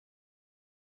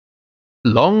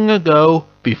Long ago,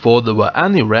 before there were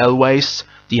any railways,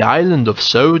 the island of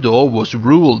Sodor was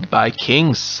ruled by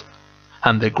kings,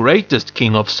 and the greatest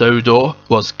king of Sodor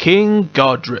was King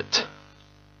Godred.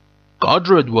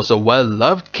 Godred was a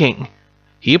well-loved king.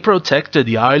 He protected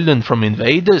the island from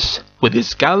invaders with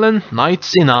his gallant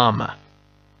knights in armor.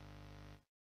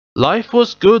 Life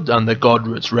was good under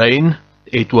Godred's reign.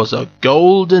 It was a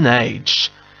golden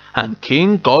age, and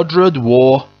King Godred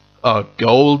wore a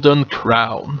golden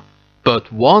crown.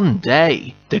 But one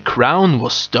day, the crown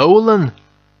was stolen.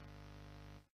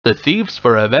 The thieves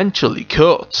were eventually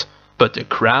caught, but the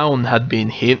crown had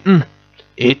been hidden.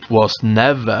 It was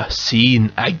never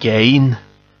seen again.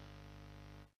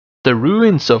 The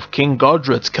ruins of King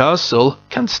Godred's castle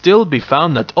can still be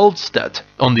found at Olstead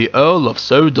on the Earl of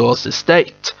Sodor's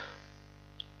estate.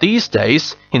 These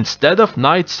days, instead of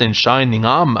knights in shining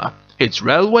armor, it's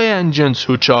railway engines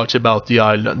who charge about the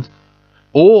island,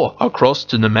 or across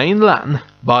to the mainland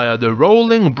via the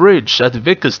rolling bridge at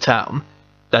Vickerstown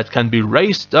that can be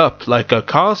raised up like a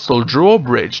castle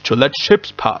drawbridge to let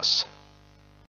ships pass.